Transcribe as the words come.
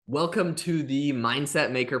Welcome to the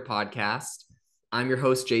Mindset Maker podcast. I'm your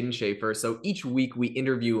host, Jaden Schaefer. So each week we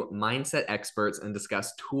interview mindset experts and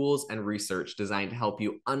discuss tools and research designed to help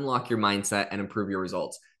you unlock your mindset and improve your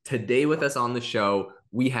results. Today with us on the show,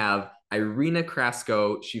 we have Irina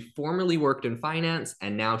Krasko. She formerly worked in finance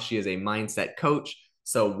and now she is a mindset coach.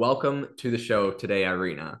 So welcome to the show today,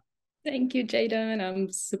 Irina. Thank you, Jaden.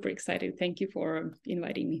 I'm super excited. Thank you for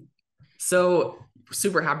inviting me. So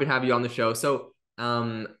super happy to have you on the show.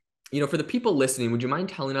 For the people listening, would you mind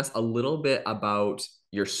telling us a little bit about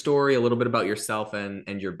your story, a little bit about yourself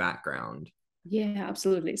and your background? Yeah,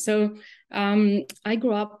 absolutely. So I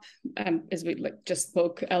grew up, as we just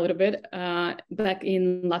spoke a little bit, back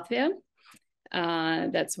in Latvia.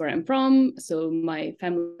 That's where I'm from. So my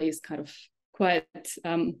family is kind of quite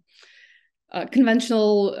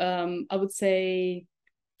conventional, I would say,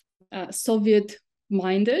 Soviet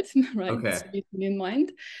minded, right? Okay. Soviet Union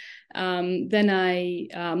mind. Then I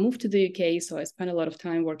moved to the UK, so I spent a lot of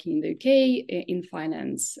time working in the UK in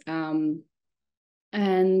finance. And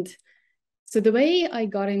so the way I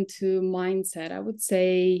got into mindset, I would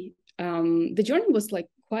say the journey was like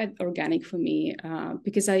quite organic for me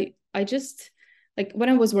because I just like when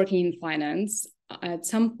I was working in finance, at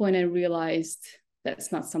some point I realized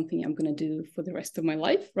that's not something I'm going to do for the rest of my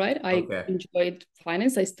life, right? I enjoyed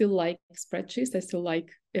finance. I still like spreadsheets. I still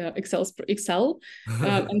like Excel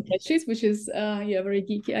and spreadsheets, which is very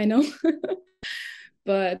geeky, I know.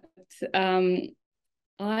 But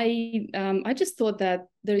I just thought that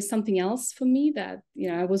there is something else for me that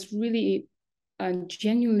I was really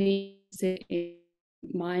genuinely in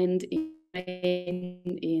mind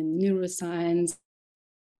in neuroscience.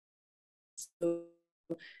 So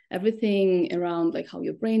everything around like how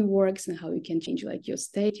your brain works and how you can change like your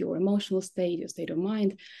state, your emotional state, your state of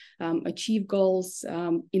mind, achieve goals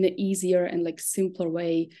in an easier and like simpler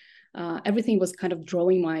way. Everything was kind of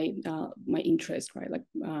drawing my interest, right? Like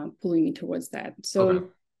pulling me towards that. So, okay.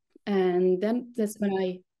 And then that's when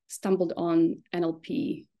I stumbled on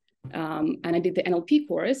NLP, and I did the NLP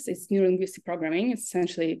course. It's Neuro-Linguistic Programming. It's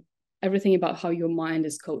essentially everything about how your mind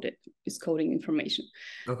is coding information.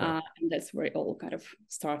 Okay. And that's where it all kind of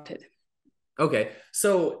started. Okay.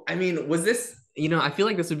 So, I mean, was this, I feel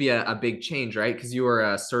like this would be a big change, right? Because you were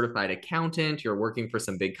a certified accountant, you're working for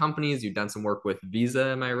some big companies, you've done some work with Visa,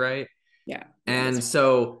 am I right? Yeah. And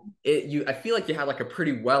so I feel like you had like a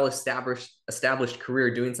pretty well established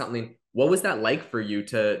career doing something. What was that like for you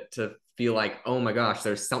to feel like, oh my gosh,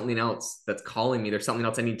 there's something else that's calling me. There's something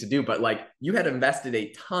else I need to do. But like you had invested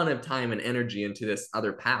a ton of time and energy into this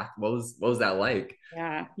other path. What was that like?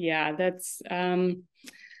 Yeah, that's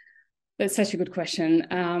such a good question.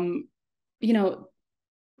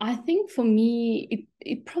 I think for me,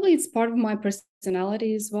 it probably is part of my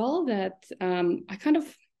personality as well that I kind of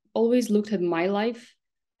always looked at my life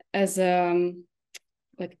as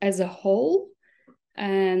as a whole,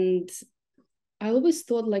 and I always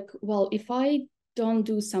thought like, well, if I don't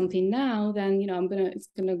do something now, then it's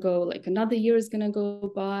gonna go like another year is gonna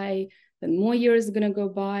go by, then more years are gonna go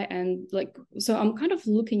by, and like so I'm kind of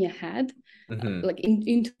looking ahead, like in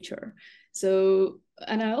future. So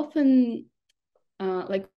and I often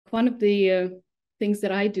like one of the things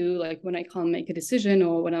that I do, like when I can't make a decision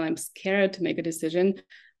or when I'm scared to make a decision,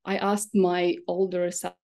 I ask my older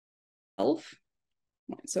self.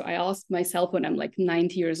 So I asked myself when I'm like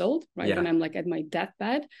 90 years old, right? Yeah. When I'm like at my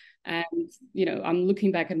deathbed and, I'm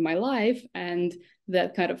looking back at my life and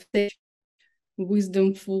that kind of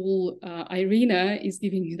wisdomful Irina is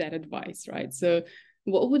giving me that advice, right? So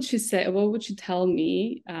what would she say? What would she tell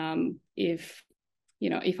me if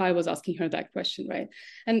I was asking her that question, right?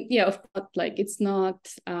 And yeah, of course, like it's not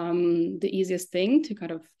the easiest thing to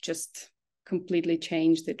kind of just completely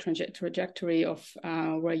change the trajectory of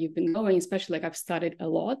where you've been going, especially like I've studied a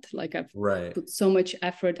lot, like I've put so much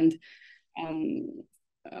effort and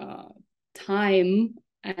time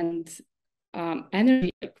and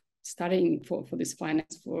energy like, studying for this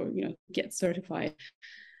finance for get certified.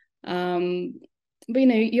 But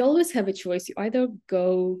you always have a choice. You either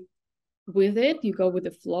go with it, you go with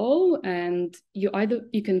the flow, and you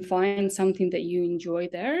can find something that you enjoy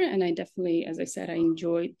there. And I definitely, as I said, I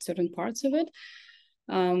enjoyed certain parts of it.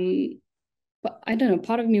 But I don't know,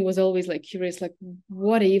 part of me was always like curious, like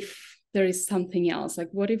what if there is something else? Like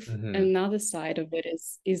what if another side of it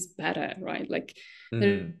is better, right? Like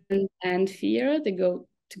and fear, they go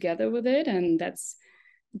together with it, and that's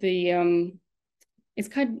the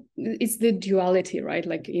it's the duality, right?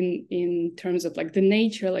 Like in terms of like the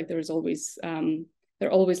nature, like there's always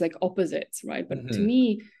they're always like opposites, right? But to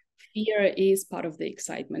me, fear is part of the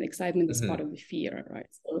excitement. Excitement is part Mm-hmm. of the fear, right?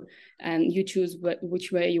 So, and you choose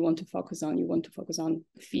which way you want to focus on. You want to focus on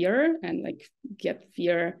fear and like get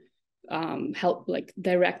fear, help like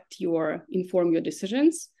inform your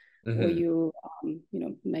decisions, or Mm-hmm. you,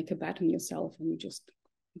 make a bet on yourself and you just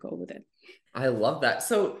go with it. I love that.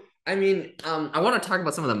 So, I mean, I want to talk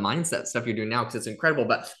about some of the mindset stuff you're doing now because it's incredible.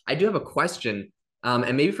 But I do have a question,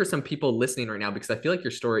 and maybe for some people listening right now, because I feel like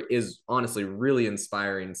your story is honestly really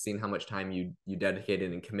inspiring. Seeing how much time you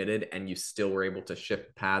dedicated and committed, and you still were able to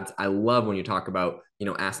shift paths. I love when you talk about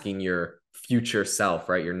asking your future self,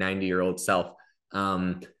 right, your 90-year-old self,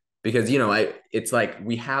 um, because it's like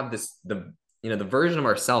we have the version of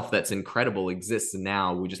ourself that's incredible exists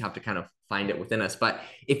now. We just have to kind of find it within us. But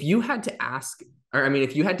if you had to ask, or I mean,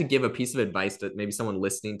 if you had to give a piece of advice to maybe someone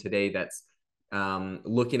listening today that's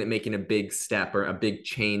looking at making a big step or a big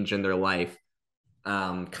change in their life,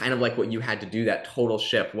 kind of like what you had to do, that total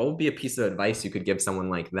shift, what would be a piece of advice you could give someone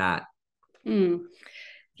like that?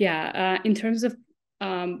 Yeah, in terms of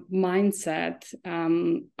mindset,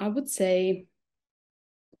 I would say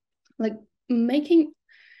like making,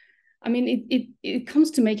 I mean, it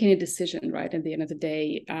comes to making a decision, right? At the end of the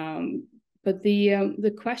day, but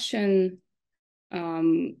the question,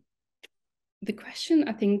 I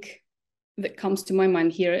think that comes to my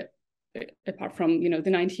mind here, apart from the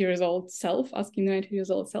 90 years old self, asking the 90 years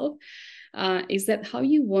old self, is that how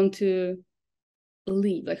you want to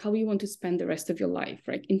live, like how you want to spend the rest of your life,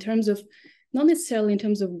 right? In terms of, not necessarily in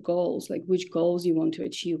terms of goals, like which goals you want to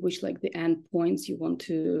achieve, which like the end points you want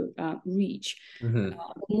to reach, Mm-hmm.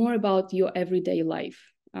 more about your everyday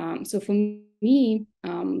life. So for me,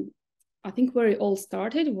 I think where it all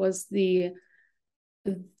started was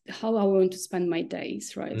how I want to spend my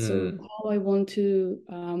days, right? So Mm-hmm. how I want to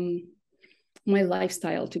my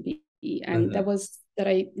lifestyle to be, and that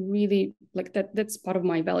I really like that's part of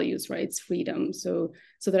my values, right? It's freedom, so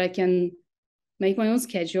that I can make my own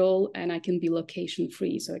schedule and I can be location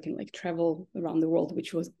free, so I can like travel around the world,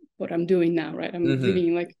 which was what I'm doing now, right? I'm Mm-hmm. living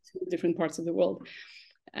in like 2 different parts of the world.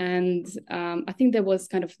 And I think there was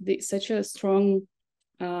kind of such a strong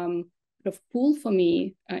of pull for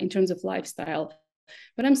me in terms of lifestyle.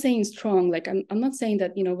 But I'm saying strong, like I'm not saying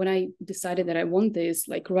that, when I decided that I want this,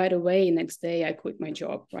 like right away, next day I quit my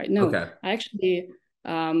job, right? No, Okay. I actually,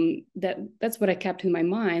 that's what I kept in my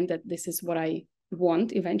mind, that this is what I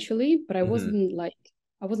want eventually, but I Mm-hmm.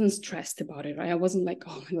 wasn't stressed about it, right? I wasn't like,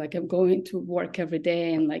 oh, like I'm going to work every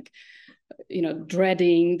day and like,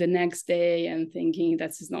 dreading the next day and thinking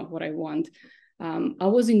this is not what I want. I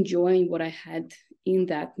was enjoying what I had in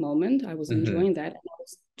that moment. I was Mm-hmm. enjoying that. And I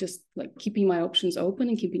was just like keeping my options open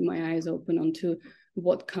and keeping my eyes open onto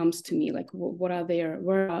what comes to me, like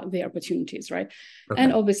where are the opportunities, right?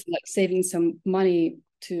 And Okay. obviously like saving some money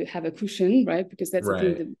to have a cushion, right? Because that's, I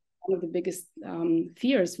think, Right. one of the biggest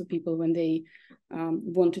fears for people when they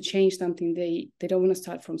want to change something. They don't want to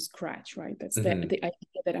start from scratch, right? That's Mm-hmm. the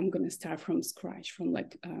idea that I'm going to start from scratch, from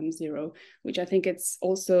like zero, which I think it's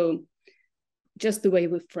also just the way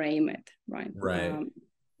we frame it, right? Right.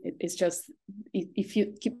 It's just, if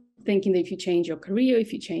you keep thinking that if you change your career,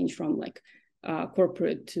 if you change from like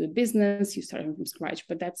corporate to business, you start from scratch,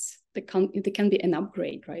 but there can be an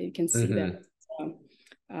upgrade, right? You can see that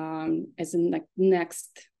Mm-hmm. as a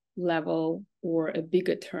next level or a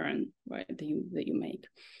bigger turn, right? That you make.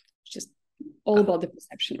 It's just all about the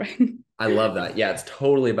perception, right? I love that. Yeah, it's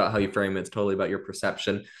totally about how you frame it. It's totally about your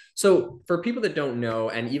perception. So, for people that don't know,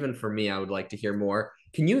 and even for me, I would like to hear more.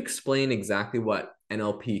 Can you explain exactly what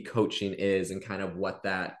NLP coaching is and kind of what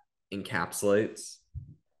that encapsulates?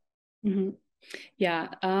 Mm-hmm. Yeah.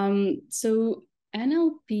 So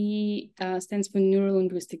NLP stands for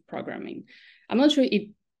Neuro-Linguistic Programming. I'm not sure it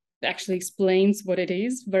actually explains what it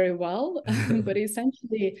is very well, but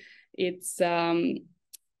essentially it's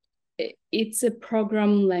it's a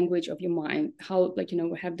program language of your mind. How, like,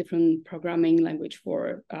 we have different programming language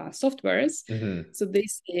for softwares. Mm-hmm. So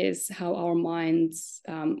this is how our minds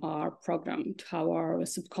are programmed, how our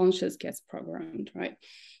subconscious gets programmed, right?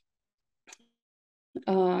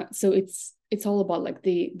 So it's all about like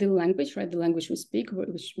the language, right? The language we speak,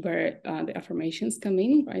 where the affirmations come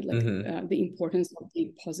in, right? Like Mm-hmm. the importance of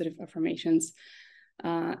the positive affirmations.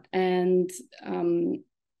 And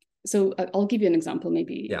so I'll give you an example.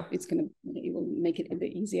 Maybe Yeah. it will make it a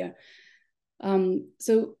bit easier.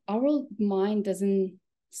 So our mind doesn't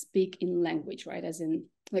speak in language, right? As in,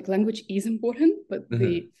 like, language is important, but Mm-hmm.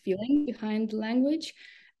 the feeling behind language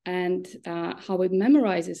and how it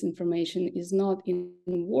memorizes information is not in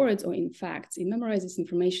words or in facts. It memorizes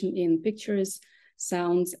information in pictures,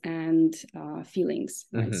 sounds, and feelings,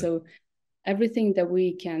 right? Mm-hmm. So everything that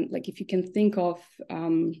we can, like, if you can think of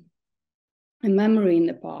a memory in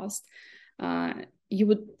the past, you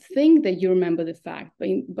would think that you remember the fact,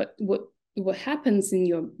 but what happens in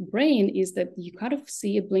your brain is that you kind of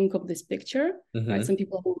see a blink of this picture, right? Some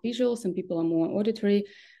people are more visual, some people are more auditory,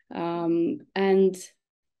 and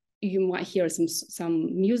you might hear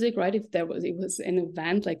some music, right? If it was an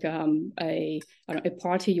event like a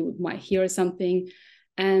party, you might hear something,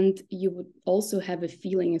 and you would also have a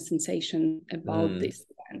feeling, a sensation about this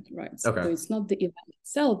event, right? So it's not the event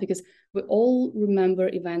itself, because we all remember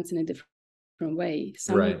events in a different way.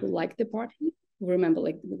 Someone who liked the party will remember,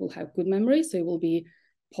 like, will have good memories, so it will be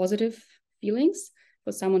positive feelings.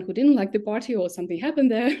 But someone who didn't like the party or something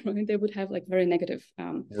happened there, right, they would have like very negative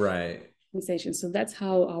sensations. So that's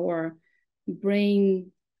how our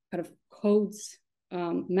brain kind of codes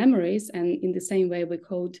memories, and in the same way we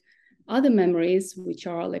code other memories, which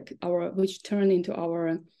are like which turn into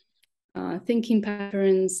our thinking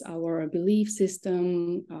patterns, our belief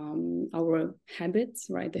system, our habits,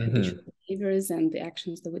 right? The habitual behaviors and the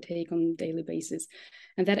actions that we take on a daily basis.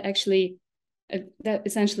 And that actually, that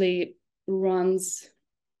essentially runs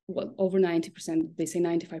over 90%, they say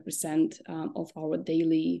 95% of our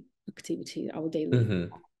daily activity, our daily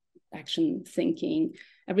action, thinking,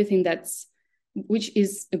 everything which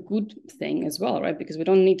is a good thing as well, right? Because we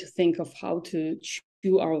don't need to think of how to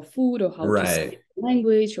chew our food, or how to speak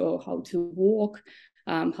language, or how to walk,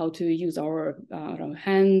 how to use our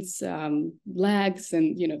hands, legs,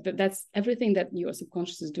 and that's everything that your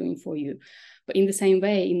subconscious is doing for you. But in the same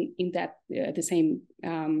way, in that at the same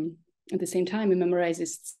time, it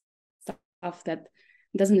memorizes stuff that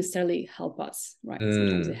doesn't necessarily help us, right?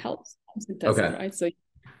 Sometimes it helps, sometimes it doesn't, right? So,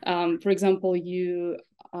 for example, you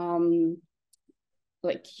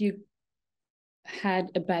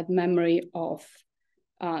had a bad memory of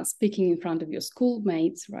speaking in front of your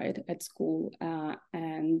schoolmates, right, at school,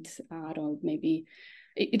 and I don't know, maybe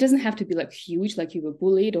it doesn't have to be like huge, like you were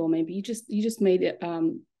bullied, or maybe you just made it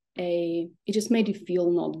it just made you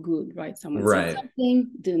feel not good, right? Someone said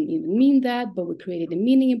something, didn't even mean that, but we created a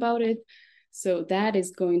meaning about it. So that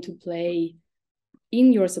is going to play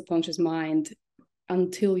in your subconscious mind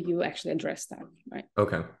until you actually address that, right?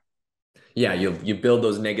 Yeah, you build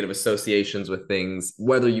those negative associations with things,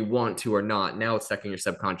 whether you want to or not. Now it's stuck in your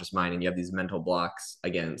subconscious mind, and you have these mental blocks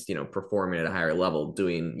against, performing at a higher level,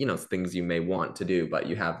 doing, things you may want to do, but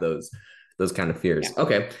you have those kind of fears. Yeah.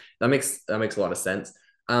 Okay, that makes a lot of sense.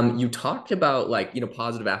 You talked about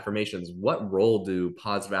positive affirmations. What role do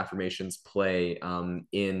positive affirmations play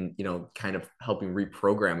in kind of helping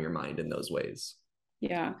reprogram your mind in those ways?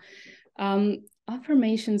 Yeah,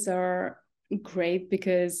 affirmations are great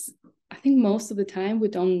because I think most of the time we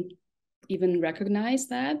don't even recognize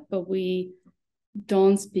that, but we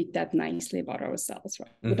don't speak that nicely about ourselves,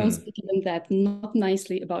 right? We don't speak even that not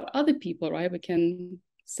nicely about other people, right? We can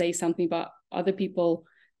say something about other people.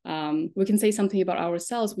 We can say something about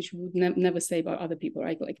ourselves, which we would never say about other people,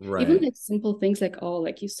 right? Even like simple things like, oh,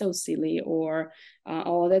 like you're so silly, or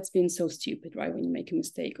oh, that's been so stupid, right? When you make a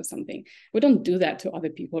mistake or something. We don't do that to other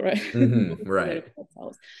people, right? Right.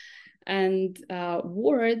 And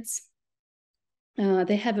words,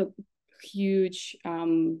 they have a huge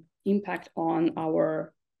impact on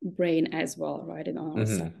our brain as well, right? And on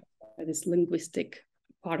our this linguistic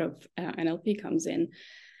part of NLP comes in.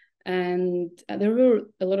 And there were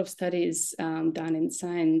a lot of studies done in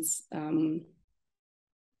science,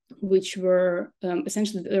 which were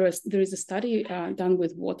essentially, there is a study done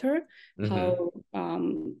with water, how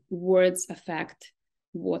words affect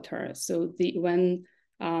water. So when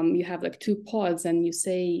you have like two pods and you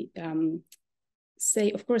say,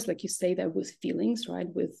 of course, like you say that with feelings, right?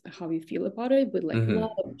 With how you feel about it, with like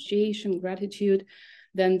love, appreciation, gratitude,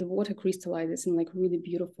 then the water crystallizes in like really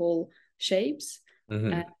beautiful shapes.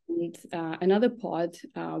 And another pod,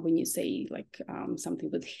 when you say like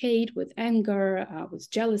something with hate, with anger, with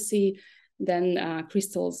jealousy, then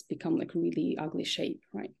crystals become like really ugly shape,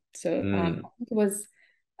 right? So I think it was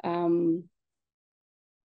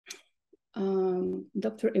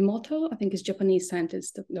Dr. Emoto, I think it's Japanese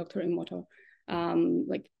scientist, Dr. Emoto.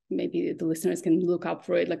 Like maybe the listeners can look up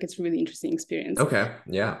for it. Like it's a really interesting experience. Okay,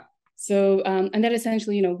 yeah. So and that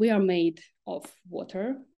essentially, we are made of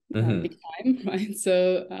water, big time, right?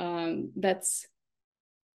 So that's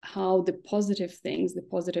how the positive things, the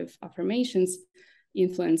positive affirmations,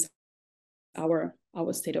 influence our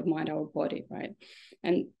state of mind, our body, right?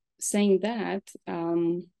 And saying that,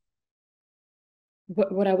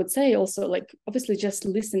 what I would say also, like obviously just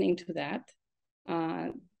listening to that,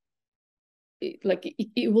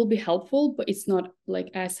 it will be helpful, but it's not like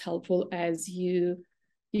as helpful as you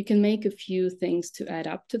can make a few things to add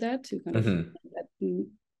up to that, to kind of that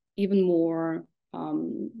even more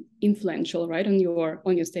influential, right, on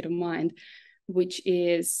your state of mind, which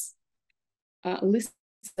is listen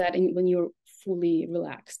to that when you're fully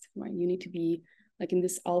relaxed, right? You need to be like in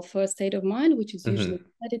this alpha state of mind, which is usually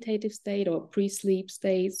meditative state or pre-sleep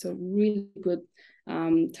state. So really good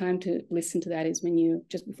time to listen to that is when you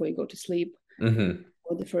just before you go to sleep,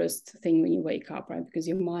 or the first thing when you wake up, right? Because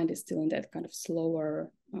your mind is still in that kind of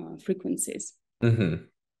slower frequencies. And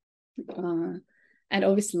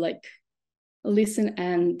obviously, like listen,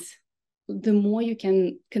 and the more you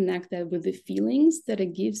can connect that with the feelings that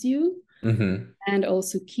it gives you, and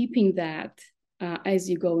also keeping that as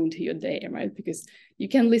you go into your day, right? Because you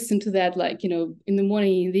can listen to that like, in the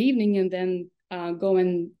morning, in the evening, and then go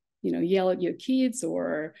and, yell at your kids,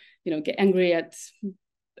 or, get angry at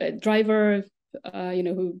a driver,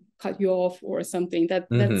 who cut you off or something. That's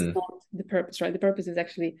not the purpose, right? The purpose is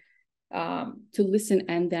actually to listen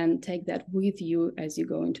and then take that with you as you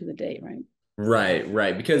go into the day, right?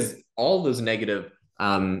 Right. Because all those negative,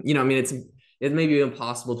 I mean, it may be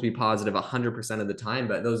impossible to be positive 100% of the time,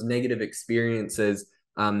 but those negative experiences,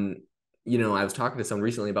 I was talking to someone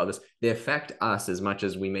recently about this. They affect us as much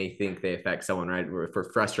as we may think they affect someone, right? If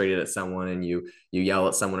we're frustrated at someone and you yell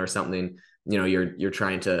at someone or something, you're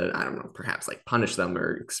trying to, I don't know, perhaps like punish them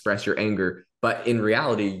or express your anger. But in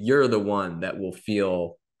reality, you're the one that will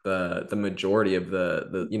feel the majority of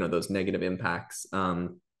the those negative impacts.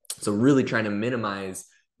 So really trying to minimize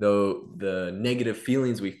the negative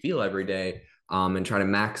feelings we feel every day, and try to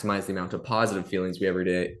maximize the amount of positive feelings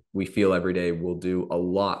we feel every day will do a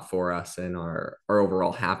lot for us and our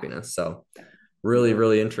overall happiness. So really,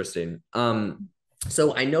 really interesting.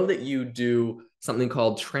 So I know that you do something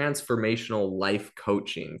called transformational life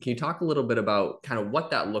coaching. Can you talk a little bit about kind of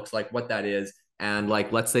what that looks like, what that is? And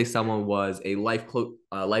like, let's say someone was a life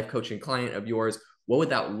coaching client of yours. What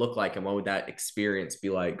would that look like, and what would that experience be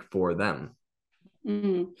like for them?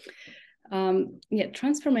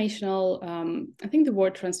 Transformational. I think the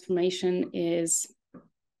word transformation is,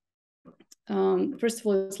 first of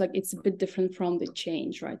all, it's a bit different from the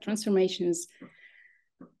change, right? Transformation is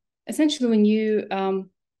essentially when you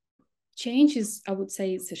change is, I would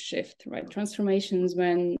say, it's a shift, right? Transformation is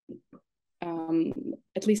when,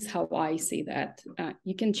 at least how I see that,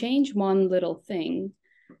 you can change one little thing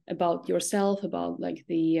about yourself, about like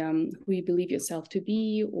the who you believe yourself to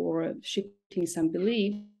be, or shifting some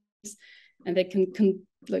beliefs, and they can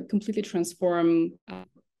completely transform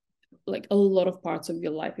like a lot of parts of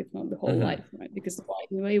your life, if not the whole life, right? Because the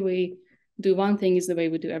way we do one thing is the way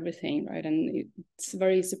we do everything, right? And it's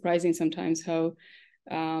very surprising sometimes how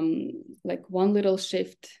like one little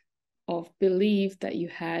shift of belief that you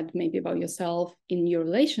had maybe about yourself in your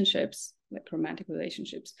relationships, like romantic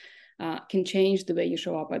relationships, can change the way you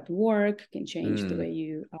show up at work, can change the way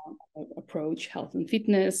you approach health and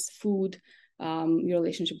fitness, food, your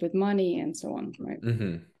relationship with money, and so on, right?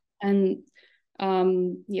 And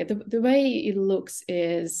the way it looks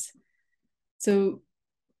is, so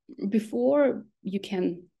before you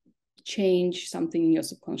can change something in your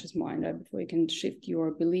subconscious mind, right? Before you can shift your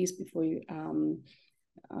beliefs, before you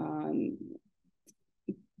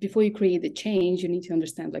create the change, you need to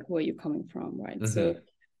understand like where you're coming from, right? So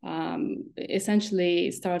essentially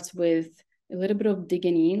it starts with a little bit of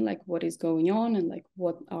digging in, like what is going on, and like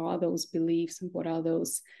what are those beliefs, and what are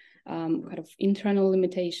those kind of internal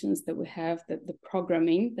limitations that we have, that the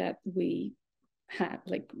programming that we had,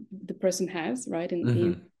 like the person has, right, in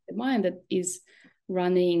the mind, that is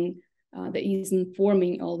running, that is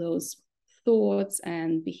informing all those thoughts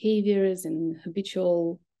and behaviors and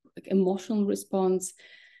habitual like emotional response,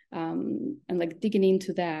 and like digging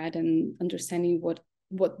into that and understanding what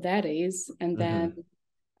that is. And then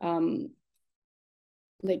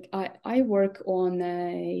like I work on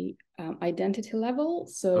a identity level,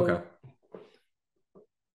 so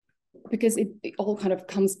because it all kind of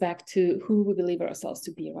comes back to who we believe ourselves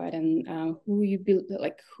to be, right? And who you build,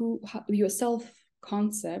 like your self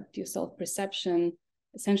concept, your self perception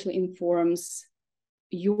essentially informs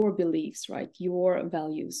your beliefs, right? Your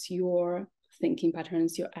values, your thinking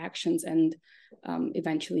patterns, your actions, and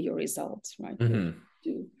eventually your results, right?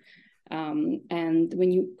 And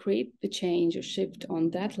when you create the change or shift on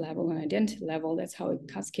that level, an identity level, that's how it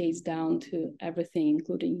cascades down to everything,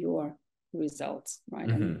 including your results, right?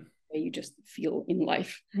 And the way you just feel in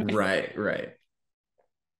life. Right.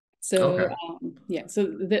 So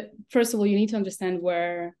so first of all, you need to understand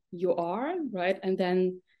where you are, right? And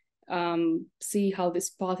then see how this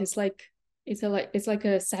path is like. It's like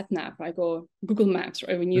a sat nav, right? Or Google Maps,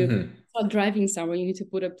 right? When you start driving somewhere, you need to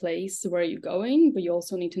put a place where you're going, but you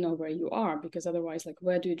also need to know where you are, because otherwise, like,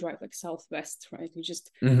 where do you drive? Like southwest, right? You just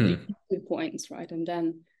 2 points, right? And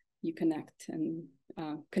then you connect and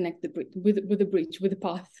connect with the bridge, with the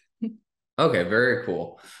path. Okay, very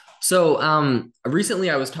cool. So, recently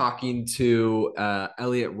I was talking to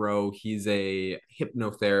Elliot Rowe. He's a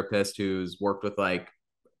hypnotherapist who's worked with like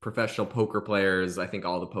professional poker players. I think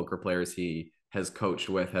all the poker players he has coached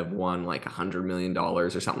with have won like $100 million or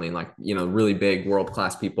something, like, you know, really big world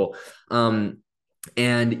class people.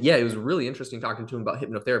 And yeah, it was really interesting talking to him about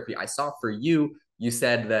hypnotherapy. I saw for you, you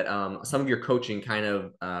said that some of your coaching kind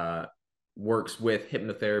of works with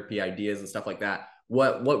hypnotherapy ideas and stuff like that.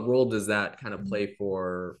 What role does that kind of play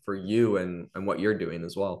for you and what you're doing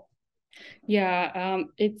as well? Yeah,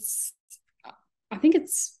 I think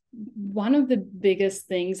it's one of the biggest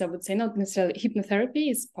things, I would say. Not necessarily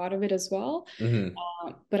hypnotherapy is part of it as well, Mm-hmm.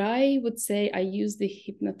 but I would say I use the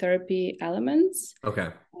hypnotherapy elements, Okay.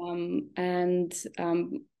 and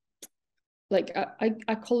like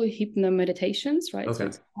I call it hypno meditations, right? So Okay.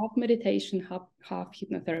 it's half meditation, half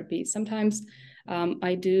hypnotherapy. Sometimes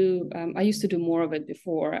I used to do more of it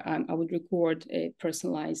before. I would record a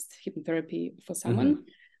personalized hypnotherapy for someone.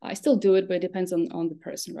 Mm-hmm. I still do it, but it depends on the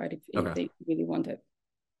person, right? If Okay. they really want it.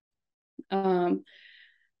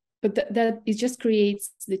 But that it just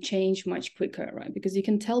creates the change much quicker, right? Because you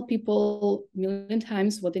can tell people a million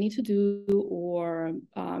times what they need to do, or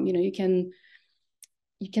you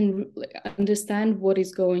can understand what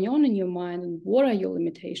is going on in your mind and what are your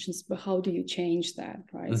limitations, but how do you change that,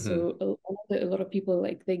 right? Mm-hmm. So a lot of people,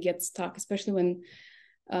 like, they get stuck, especially when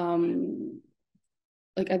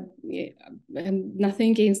like and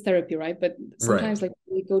nothing against therapy, right? But Right. sometimes, like,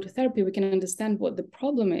 we go to therapy, we can understand what the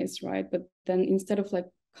problem is, right? But then instead of like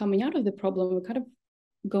coming out of the problem, we're kind of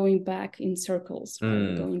going back in circles, right?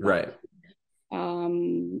 We're going back Right.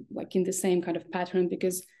 like in the same kind of pattern,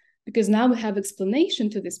 because now we have explanation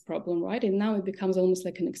to this problem, right? And now it becomes almost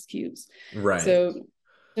like an excuse. Right. So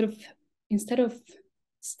sort of instead of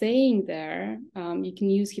staying there, you can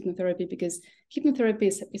use hypnotherapy, because hypnotherapy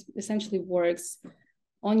is essentially works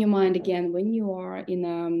on your mind again when you are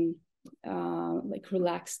in like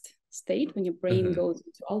relaxed state, when your brain Mm-hmm. goes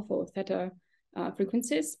into alpha or theta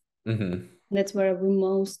frequencies. Mm-hmm. That's where we're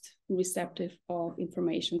most receptive of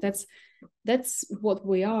information. That's what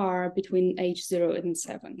we are between age 0 and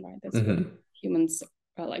 7, right? That's what Mm-hmm. humans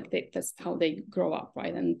are like. That's how they grow up,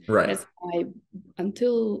 right? And Right. that's why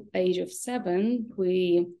until age of 7,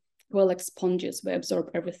 we're like sponges. We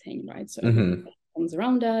absorb everything, right? So everything Mm-hmm. that comes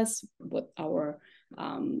around us, what our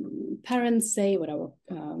parents say, what our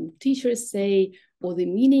teachers say, or the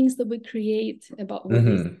meanings that we create about what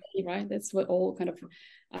they Mm-hmm. say, right? That's what all kind of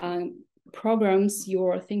programs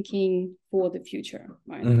your thinking for the future,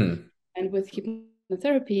 right? Mm-hmm. And with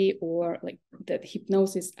hypnotherapy, or like that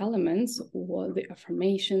hypnosis elements, or the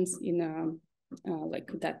affirmations in a like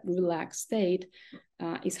that relaxed state,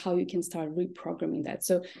 is how you can start reprogramming that.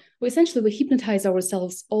 So we hypnotize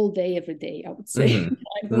ourselves all day, every day, I would say. Mm-hmm.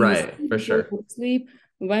 Like when we Right. sleep, For before sure. we sleep,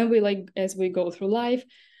 when we, like, as we go through life,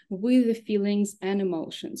 with the feelings and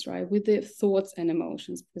emotions, right? With the thoughts and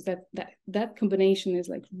emotions, because that combination is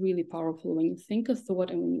like really powerful. When you think a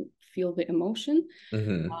thought and when you feel the emotion,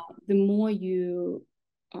 Mm-hmm. the more you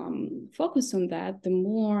focus on that, the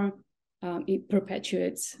more it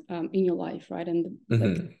perpetuates in your life, right? And like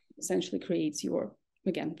Mm-hmm. essentially creates your,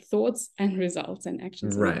 again, thoughts and results and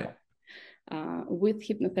actions on your Right. life. With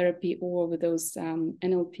hypnotherapy or with those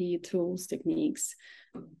NLP tools, techniques,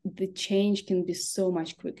 the change can be so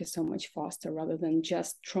much quicker, so much faster, rather than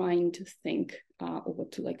just trying to think or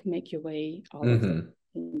to like make your way out of the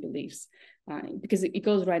Mm-hmm. beliefs, because it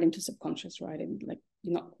goes right into subconscious, right? And like,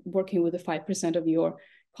 you're not working with the 5% of your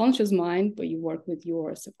conscious mind, but you work with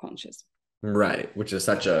your subconscious. Right. Which is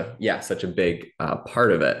such a big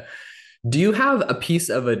part of it. Do you have a piece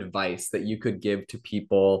of advice that you could give to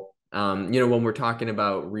people? When we're talking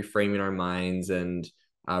about reframing our minds and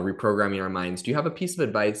reprogramming our minds, do you have a piece of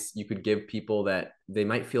advice you could give people that they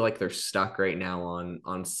might feel like they're stuck right now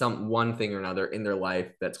on some one thing or another in their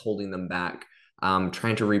life that's holding them back,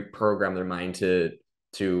 trying to reprogram their mind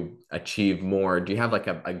to achieve more? Do you have like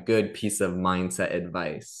a good piece of mindset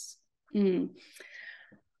advice? Mm.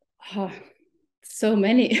 So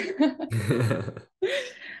many.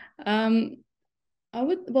 um, I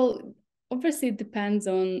would, well, obviously it depends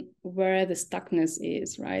on where the stuckness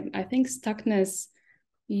is, right? I think stuckness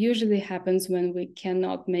usually happens when we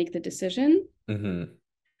cannot make the decision. Mm-hmm.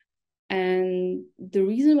 And the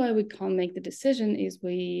reason why we can't make the decision is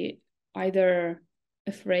we either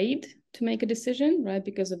afraid to make a decision, right,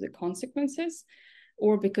 because of the consequences,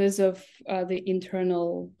 or because of the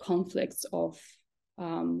internal conflicts of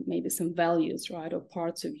maybe some values, right, or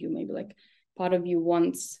parts of you, maybe like part of you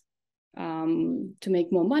wants to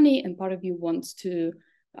make more money, and part of you wants to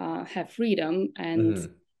have freedom, and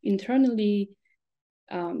Mm-hmm. internally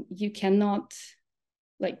you cannot,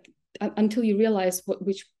 like, until you realize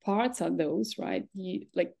which parts are those, right? You,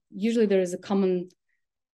 like, usually there is a common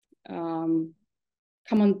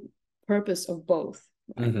purpose of both,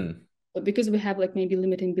 right? Mm-hmm. But because we have like maybe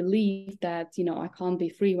limiting belief that, you know, I can't be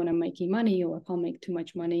free when I'm making money, or I can't make too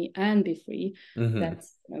much money and be free, Mm-hmm.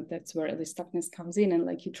 that's, you know, that's where the stuckness comes in, and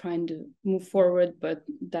like you're trying to move forward, but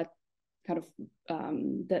that kind of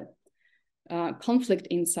that conflict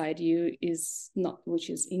inside you is not, which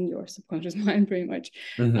is in your subconscious mind pretty much,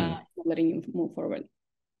 Mm-hmm. letting you move forward.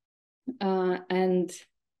 And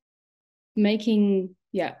making,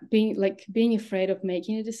 yeah, being afraid of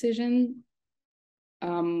making a decision,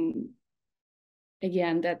 um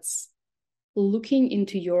again, that's looking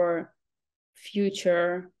into your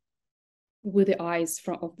future with the eyes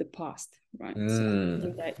from of the past, right? So Mm.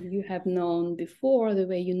 everything that you have known before, the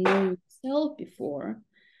way you know yourself before,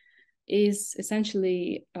 is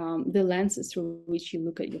essentially the lenses through which you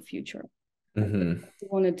look at your future. Right? But Mm-hmm. what you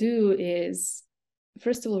want to do is,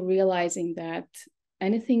 first of all, realizing that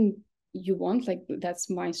anything you want, like,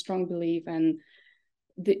 that's my strong belief, and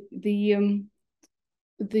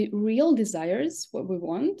the real desires, what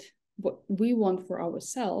we want for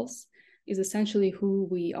ourselves, is essentially who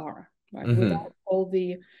we are, right? Mm-hmm. Without all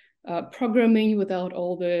the programming, without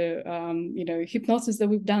all the hypnosis that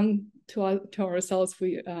we've done to ourselves for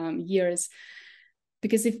years.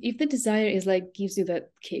 Because if the desire is like gives you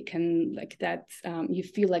that kick, and like that, you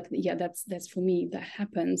feel like, yeah, that's for me, that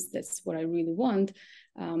happens, that's what I really want,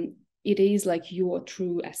 it is like your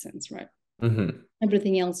true essence, right? Mm-hmm.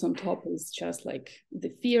 Everything else on top is just like the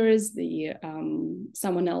fears, the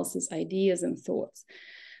someone else's ideas and thoughts.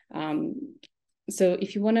 So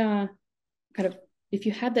if you want to kind of, if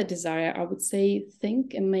you had that desire, I would say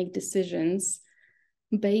think and make decisions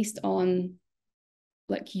based on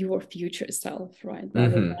like your future self, right?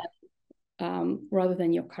 Mm-hmm. Rather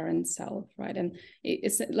than your current self, right? And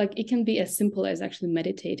it's like, it can be as simple as actually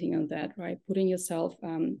meditating on that, right? Putting yourself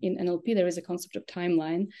in NLP, there is a concept of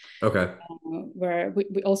timeline, Okay. where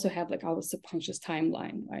we also have like our subconscious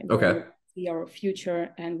timeline, right? Where we Okay. see our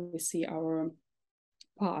future and we see our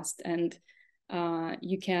past, and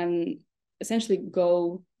you can essentially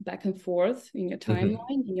go back and forth in your timeline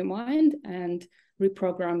Mm-hmm. in your mind and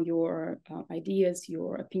reprogram your ideas,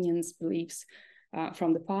 your opinions, beliefs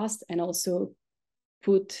from the past, and also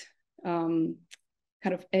put kind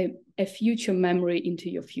of a future memory into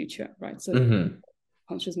your future, right? So Mm-hmm.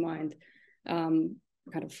 conscious mind kind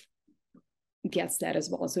of gets that as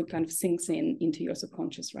well, so it kind of sinks into your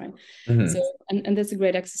subconscious, right? So Mm-hmm. and that's a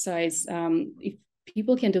great exercise. If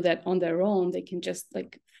people can do that on their own, they can just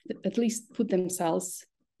like at least put themselves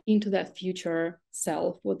into that future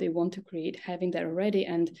self, what they want to create, having that already,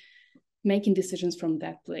 and making decisions from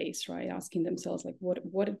that place, right? Asking themselves like, what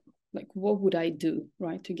would I do,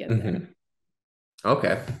 right, to get there? Mm-hmm.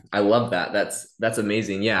 Okay. I love that. That's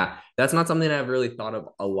amazing. Yeah. That's not something I've really thought of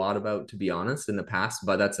a lot about, to be honest, in the past,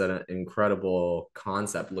 but that's an incredible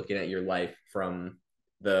concept, looking at your life from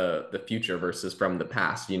the future versus from the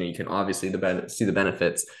past. You know, you can obviously see the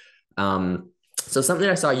benefits. So something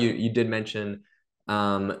I saw you did mention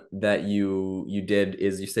that you did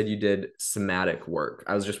is, you said you did somatic work.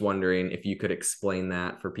 I was just wondering if you could explain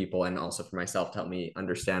that for people, and also for myself, to help me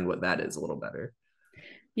understand what that is a little better.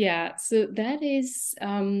 Yeah, so that is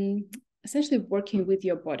essentially working with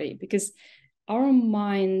your body, because our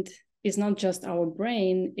mind is not just our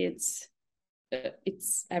brain, it's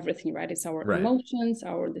everything, right? It's our Right. emotions,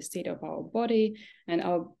 the state of our body, and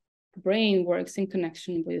our brain works in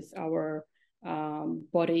connection with our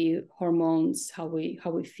body hormones, how we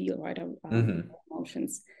feel, right? Our Mm-hmm.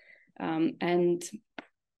 emotions, and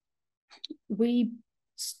we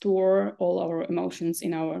store all our emotions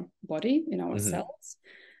in our body, in our Mm-hmm. cells,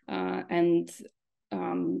 and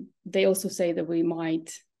they also say that we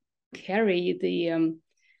might carry the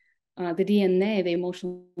DNA, the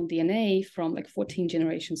emotional DNA, from like 14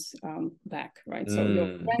 generations back, right? So your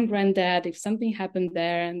Mm. granddad, if something happened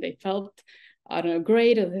there and they felt, I don't know,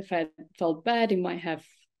 great, or if I felt bad, it might have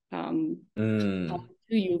come Mm.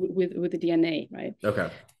 to you with the DNA, right? Okay.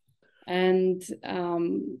 And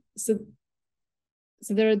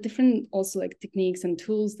so there are different also like techniques and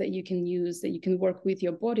tools that you can use, that you can work with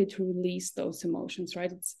your body to release those emotions,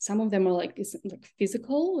 right? Some of them are like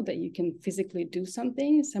physical, that you can physically do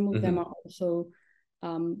something. Some of them Mm-hmm. are also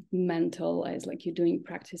mental, as like you're doing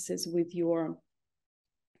practices with your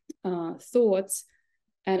thoughts,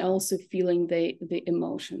 and also feeling the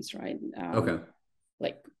emotions, right? Okay.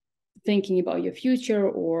 Like thinking about your future,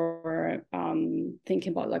 or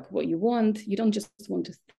thinking about like what you want. You don't just want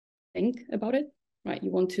to think about it. right?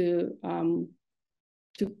 You want to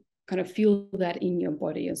kind of feel that in your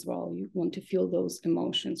body as well. You want to feel those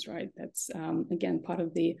emotions, right? That's again part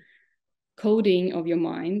of the coding of your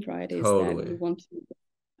mind, right? Is that you Totally. want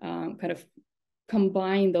to kind of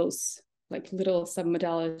combine those like little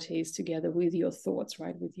submodalities together with your thoughts,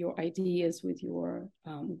 right? With your ideas, with your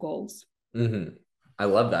goals. Mm-hmm. I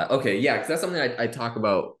love that. Okay, yeah, because that's something I talk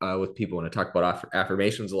about with people when I talk about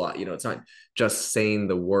affirmations a lot. You know, it's not just saying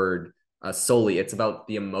the word solely; it's about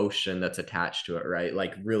the emotion that's attached to it, right?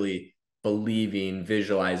 Like really believing,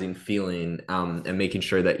 visualizing, feeling, and making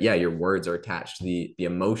sure that yeah, your words are attached to the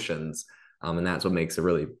emotions, and that's what makes a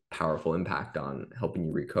really powerful impact on helping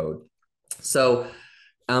you recode. So,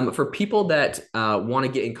 for people that want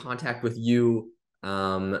to get in contact with you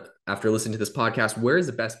after listening to this podcast, where is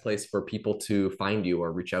the best place for people to find you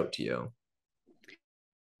or reach out to you?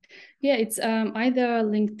 Yeah, it's either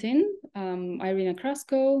LinkedIn, Irina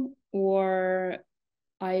Krasko, or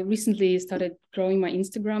I recently started growing my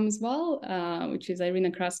Instagram as well, which is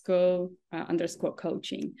Irina Krasko underscore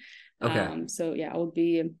coaching. Okay. So yeah, I would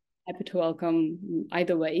be happy to welcome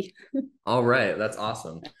either way. All right. That's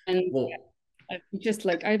awesome. And Well, just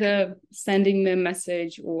like either sending me a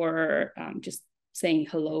message or just saying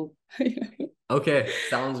hello. okay.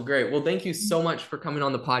 Sounds great. Well, thank you so much for coming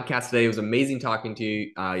on the podcast today. It was amazing talking to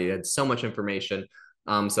you. You had so much information.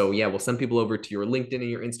 So, yeah, we'll send people over to your LinkedIn and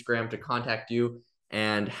your Instagram to contact you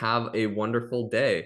and have a wonderful day.